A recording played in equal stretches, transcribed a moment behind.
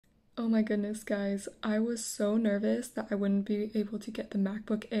Oh my goodness, guys, I was so nervous that I wouldn't be able to get the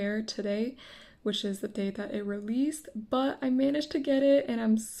MacBook Air today, which is the day that it released, but I managed to get it and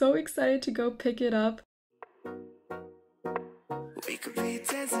I'm so excited to go pick it up. We could be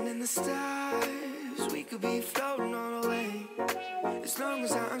dancing in the stars, we could be floating on away. As long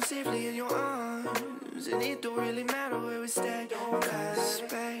as I'm safely in your arms, and it don't really matter where we stay. Cause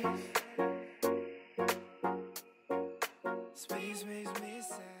space makes me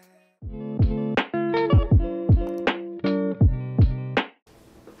sad.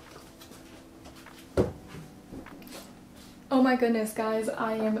 Oh my goodness, guys,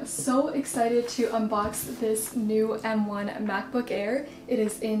 I am so excited to unbox this new M1 MacBook Air. It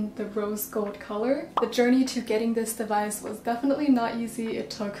is in the rose gold color. The journey to getting this device was definitely not easy. It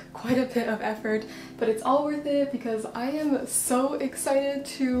took quite a bit of effort, but it's all worth it because I am so excited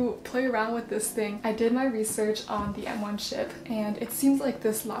to play around with this thing. I did my research on the M1 chip and it seems like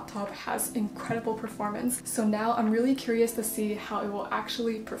this laptop has incredible performance. So now I'm really curious to see how it will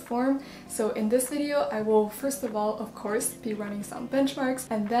actually perform. So in this video, I will first of all, of course, be running some benchmarks,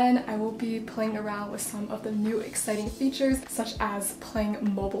 and then I will be playing around with some of the new exciting features such as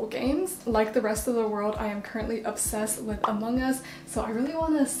playing mobile games. Like the rest of the world, I am currently obsessed with Among Us, so I really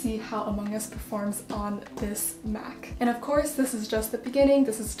want to see how Among Us performs on this Mac. And of course, this is just the beginning.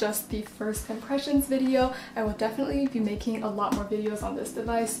 This is just the first impressions video. I will definitely be making a lot more videos on this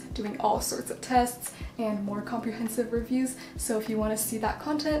device, doing all sorts of tests and more comprehensive reviews. So if you want to see that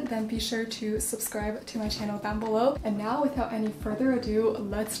content, then be sure to subscribe to my channel down below. And now, without any further ado,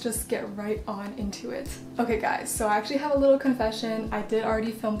 let's just get right on into it. Okay guys, so I actually have a little confession. I did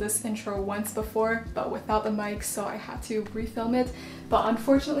already film this intro once before, but without the mic, so I had to refilm it. But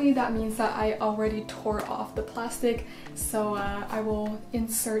unfortunately, that means that I already tore off the plastic, so I will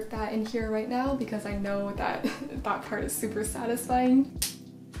insert that in here right now because I know that that part is super satisfying.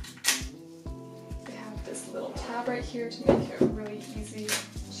 They have this little tab right here to make it really easy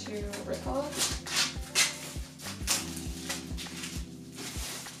to rip off.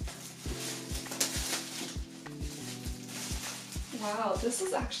 Wow, this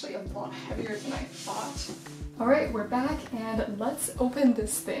is actually a lot heavier than I thought. Alright, we're back and let's open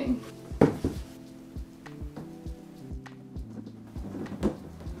this thing.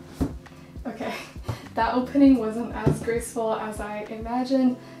 Okay, that opening wasn't as graceful as I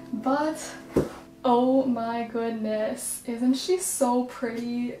imagined, but oh my goodness, isn't she so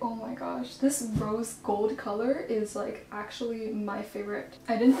pretty? Oh my gosh, this rose gold color is like actually my favorite.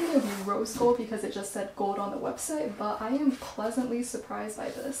 I didn't think it would be rose gold because it just said gold on the website, but I am pleasantly surprised by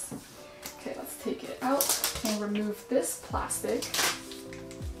this. Okay, let's take it out and remove this plastic.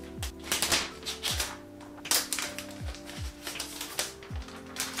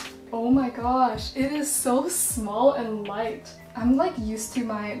 Oh my gosh, it is so small and light. I'm like used to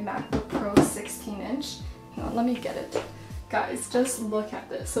my MacBook Pro 16-inch. Hang on, let me get it. Guys, just look at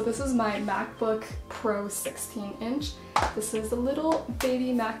this. So this is my MacBook Pro 16-inch. This is the little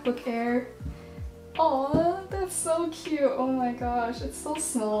baby MacBook Air. Aw, that's so cute. Oh my gosh, it's so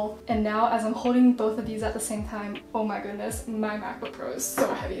small. And now as I'm holding both of these at the same time, oh my goodness, my MacBook Pro is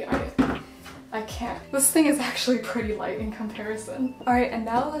so heavy. I can't. This thing is actually pretty light in comparison. Alright, and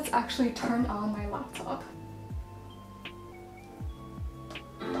now let's actually turn on my laptop.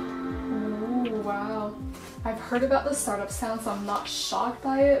 Ooh, wow. I've heard about the startup sound, so I'm not shocked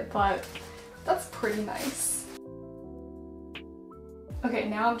by it, but that's pretty nice. Okay,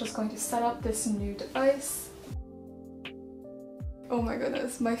 now I'm just going to set up this new device. Oh my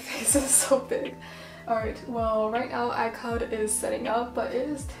goodness, my face is so big. Alright, well right now iCloud is setting up, but it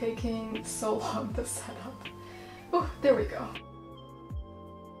is taking so long to set up. Oh, there we go.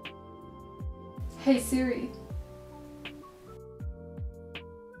 Hey Siri.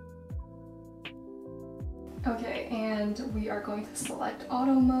 Okay, and we are going to select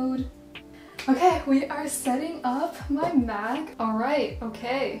auto mode. Okay, we are setting up my Mac. Alright,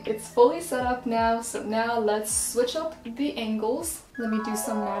 okay, it's fully set up now, so now let's switch up the angles. Let me do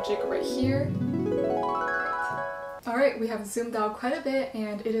some magic right here. Alright, we have zoomed out quite a bit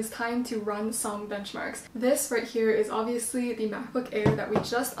and it is time to run some benchmarks. This right here is obviously the MacBook Air that we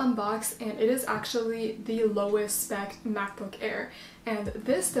just unboxed, and it is actually the lowest spec MacBook Air. And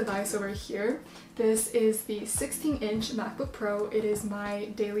this device over here, this is the 16-inch MacBook Pro. It is my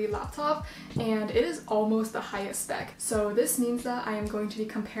daily laptop and it is almost the highest spec. So this means that I am going to be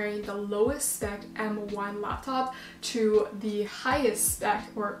comparing the lowest spec M1 laptop to the highest spec,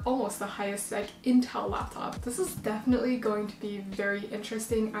 or almost the highest spec, Intel laptop. This is definitely going to be very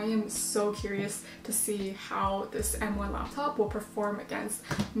interesting. I am so curious to see how this M1 laptop will perform against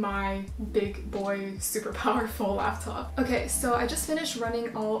my big boy super powerful laptop. Okay, so I just finished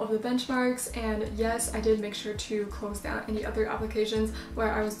running all of the benchmarks, and yes, I did make sure to close down any other applications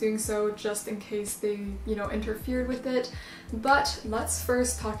where I was doing so just in case they, you know, interfered with it. But let's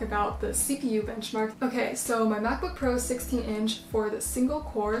first talk about the CPU benchmark. Okay, so my MacBook Pro 16-inch for the single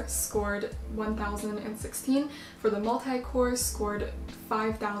core scored 1016, for the multi-core scored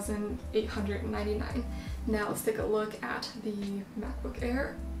 5899. Now let's take a look at the MacBook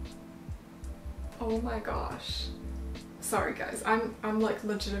Air. Oh my gosh. Sorry guys, I'm like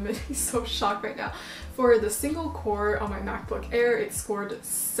legitimately so shocked right now. For the single core on my MacBook Air, it scored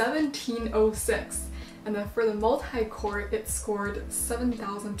 1706. And then for the multi-core, it scored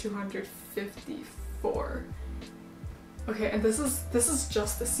 7254. Okay, and this is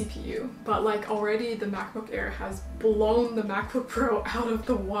just the CPU, but like already the MacBook Air has blown the MacBook Pro out of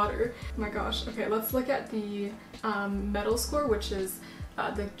the water. Oh my gosh. Okay, let's look at the metal score, which is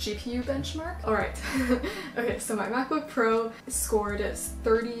the GPU benchmark. Alright, okay, so my MacBook Pro scored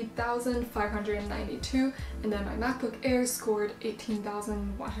 30,592, and then my MacBook Air scored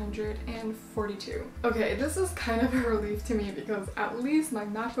 18,142. Okay, this is kind of a relief to me because at least my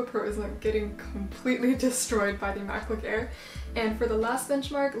MacBook Pro isn't getting completely destroyed by the MacBook Air. And for the last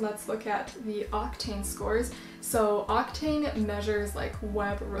benchmark, let's look at the Octane scores. So Octane measures like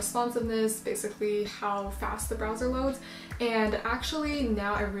web responsiveness, basically how fast the browser loads. And actually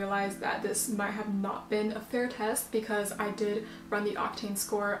now I realize that this might have not been a fair test because I did run the Octane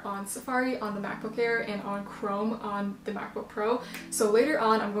score on Safari on the MacBook Air and on Chrome on the MacBook Pro. So later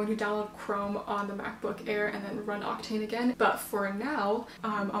on I'm going to download Chrome on the MacBook Air and then run Octane again. But for now,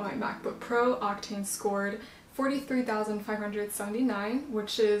 on my MacBook Pro, Octane scored 43,579,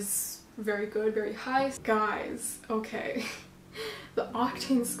 which is very good, very high. Guys, okay. The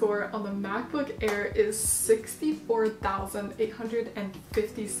Octane score on the MacBook Air is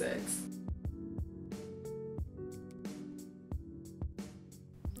 64,856.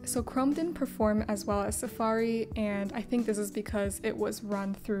 So Chrome didn't perform as well as Safari, and I think this is because it was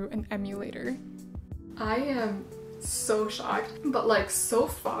run through an emulator. I am so shocked, but like so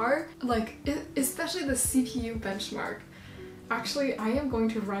far, like especially the CPU benchmark, actually I am going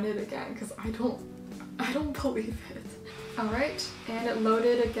to run it again because I don't believe it. Alright, and it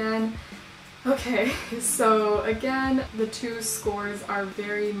loaded again. Okay, so again, the two scores are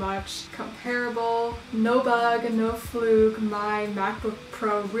very much comparable. No bug, no fluke. My MacBook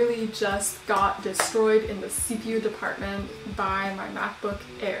Pro really just got destroyed in the CPU department by my MacBook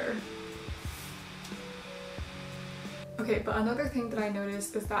Air. Okay, but another thing that I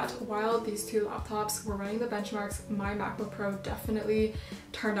noticed is that while these two laptops were running the benchmarks, my MacBook Pro definitely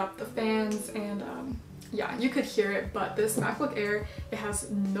turned up the fans, and yeah, you could hear it, but this MacBook Air, it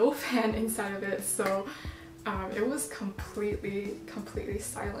has no fan inside of it, so it was completely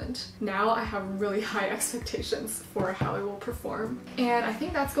silent. Now I have really high expectations for how it will perform. And I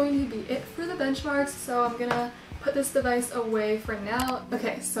think that's going to be it for the benchmarks, so I'm gonna put this device away for now.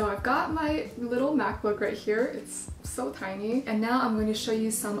 Okay, so I've got my little MacBook right here. It's so tiny. And now I'm going to show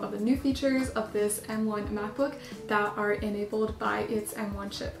you some of the new features of this M1 MacBook that are enabled by its M1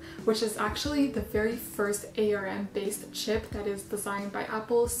 chip, which is actually the very first ARM-based chip that is designed by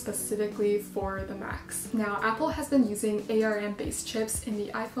Apple specifically for the Macs. Now, Apple has been using ARM-based chips in the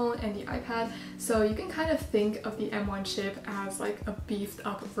iPhone and the iPad, so you can kind of think of the M1 chip as like a beefed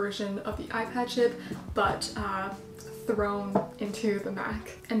up version of the iPad chip, but thrown into the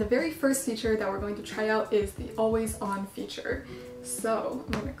Mac. And the very first feature that we're going to try out is the always on feature. So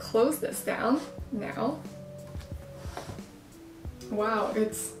I'm going to close this down now. Wow,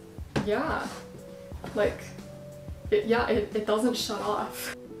 it's, yeah, like, it doesn't shut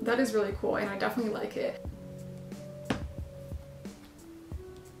off. That is really cool, and I definitely like it.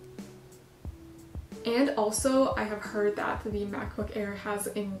 And also, I have heard that the MacBook Air has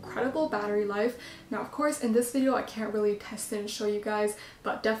incredible battery life. Now, of course, in this video, I can't really test it and show you guys,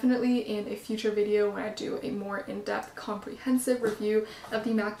 but definitely in a future video when I do a more in-depth, comprehensive review of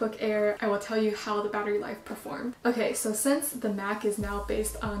the MacBook Air, I will tell you how the battery life performed. Okay, so since the Mac is now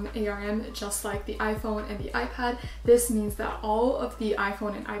based on ARM, just like the iPhone and the iPad, this means that all of the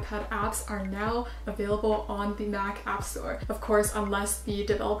iPhone and iPad apps are now available on the Mac App Store. Of course, unless the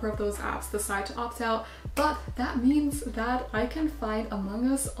developer of those apps decide to opt out, but that means that I can find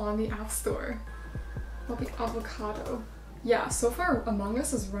Among Us on the App Store. What the avocado? Yeah, so far Among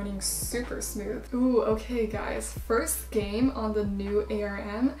Us is running super smooth. Ooh, okay guys, first game on the new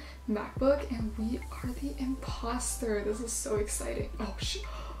ARM MacBook, and we are the imposter. This is so exciting. Oh shit.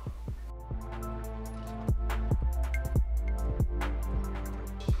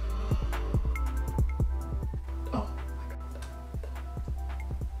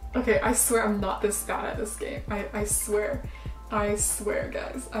 Okay, I swear I'm not this bad at this game. I swear. I swear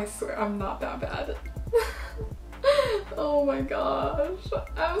guys, I swear I'm not that bad. Oh my gosh,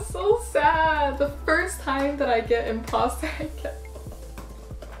 I'm so sad. The first time that I get imposter, I get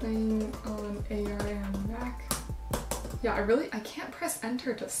playing on ARM Mac. Yeah, I can't press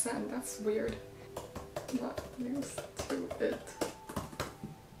enter to send. That's weird. Not used to it.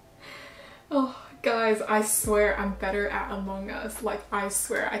 Oh, guys, I swear I'm better at Among Us. Like, I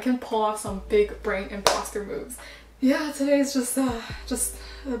swear I can pull off some big brain imposter moves. Yeah, today's just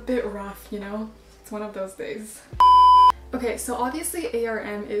a bit rough, you know? It's one of those days. Okay, so obviously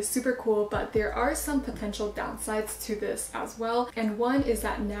ARM is super cool, but there are some potential downsides to this as well. And one is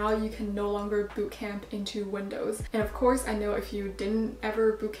that now you can no longer boot camp into Windows. And of course, I know if you didn't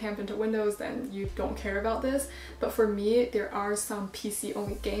ever boot camp into Windows, then you don't care about this. But for me, there are some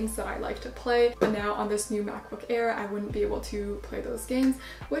PC-only games that I like to play. But now on this new MacBook Air, I wouldn't be able to play those games,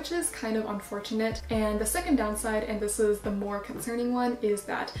 which is kind of unfortunate. And the second downside, and this is the more concerning one, is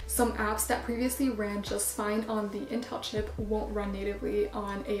that some apps that previously ran just fine on the Intel chip won't run natively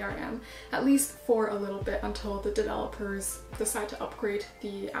on ARM, at least for a little bit until the developers decide to upgrade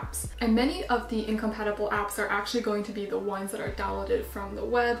the apps. And many of the incompatible apps are actually going to be the ones that are downloaded from the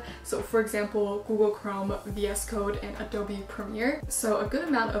web. So for example, Google Chrome, VS Code, and Adobe Premiere. So a good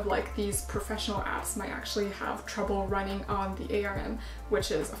amount of like these professional apps might actually have trouble running on the ARM,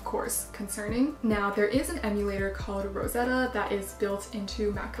 which is of course concerning. Now there is an emulator called Rosetta that is built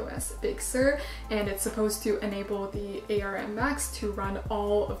into macOS Big Sur, and it's supposed to enable the ARM Macs to run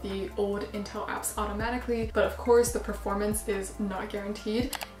all of the old Intel apps automatically, but of course the performance is not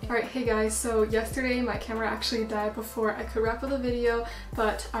guaranteed. Alright, hey guys, so yesterday my camera actually died before I could wrap up the video,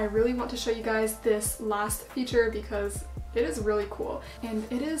 but I really want to show you guys this last feature because it is really cool, and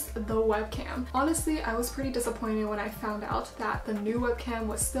it is the webcam. Honestly, I was pretty disappointed when I found out that the new webcam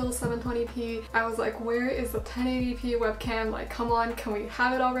was still 720p. I was like, where is the 1080p webcam? Like, come on, can we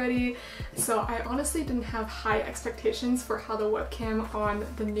have it already? So I honestly didn't have high expectations for how the webcam on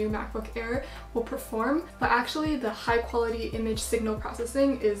the new MacBook Air will perform, but actually the high quality image signal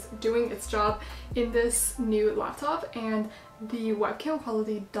processing is doing its job in this new laptop, and the webcam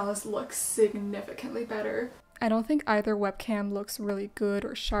quality does look significantly better. I don't think either webcam looks really good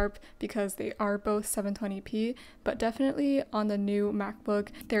or sharp because they are both 720p, but definitely on the new MacBook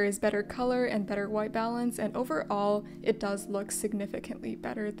there is better color and better white balance, and overall it does look significantly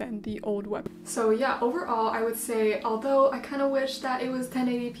better than the old web. So yeah, overall I would say, although I kind of wish that it was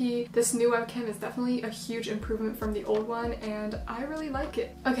 1080p, this new webcam is definitely a huge improvement from the old one, and I really like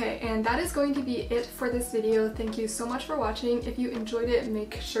it. Okay, and that is going to be it for this video. Thank you so much for watching. If you enjoyed it,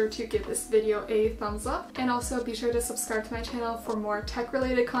 make sure to give this video a thumbs up, and also be sure to subscribe to my channel for more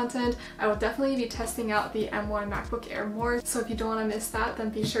tech-related content. I will definitely be testing out the M1 MacBook Air more, so if you don't want to miss that, then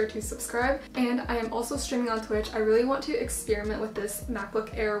be sure to subscribe. And I am also streaming on Twitch. I really want to experiment with this MacBook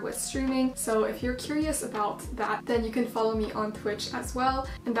Air with streaming, so if you're curious about that, then you can follow me on Twitch as well.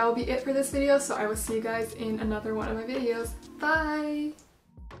 And that will be it for this video, so I will see you guys in another one of my videos. Bye!